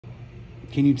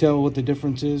Can you tell what the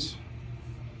difference is?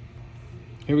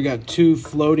 Here we got two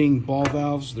floating ball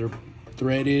valves. They're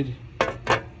threaded.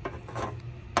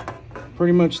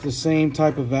 Pretty much the same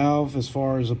type of valve as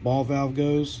far as a ball valve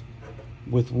goes,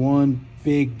 with one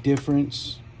big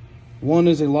difference. One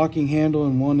is a locking handle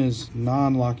and one is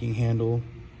non-locking handle.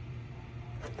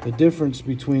 The difference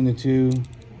between the two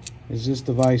is this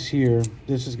device here.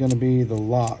 This is going to be the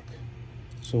lock.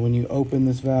 So when you open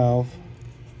this valve,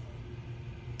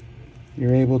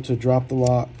 you're able to drop the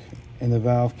lock and the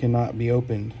valve cannot be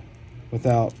opened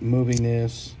without moving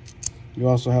this. You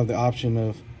also have the option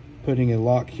of putting a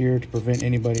lock here to prevent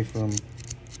anybody from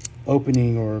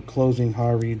opening or closing,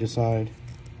 however you decide.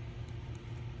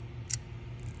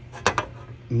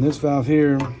 And this valve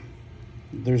here,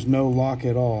 there's no lock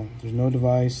at all. There's no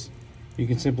device. You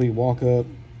can simply walk up,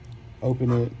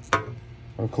 open it,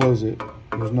 or close it.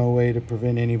 There's no way to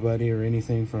prevent anybody or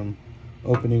anything from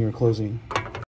opening or closing.